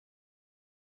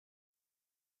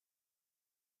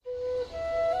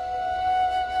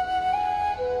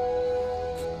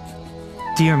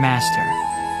Dear Master,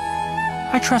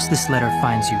 I trust this letter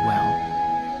finds you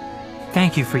well.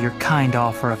 Thank you for your kind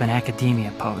offer of an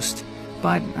academia post,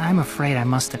 but I'm afraid I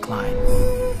must decline.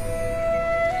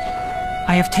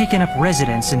 I have taken up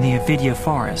residence in the Avidya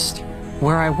Forest,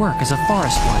 where I work as a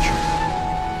forest watcher.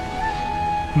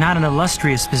 Not an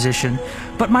illustrious position,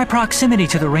 but my proximity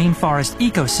to the rainforest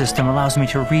ecosystem allows me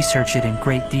to research it in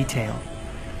great detail.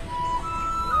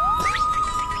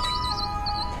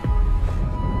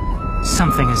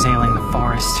 Something is ailing the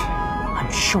forest.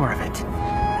 I'm sure of it.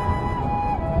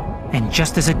 And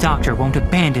just as a doctor won't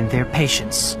abandon their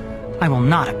patients, I will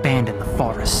not abandon the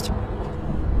forest.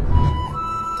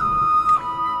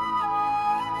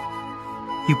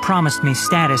 You promised me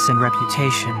status and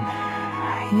reputation,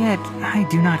 yet I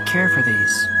do not care for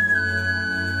these.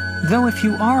 Though if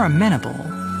you are amenable,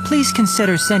 please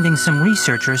consider sending some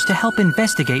researchers to help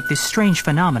investigate this strange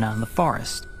phenomena in the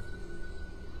forest.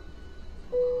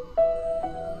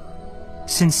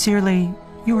 Sincerely,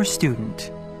 your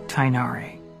student,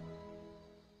 Tighnari.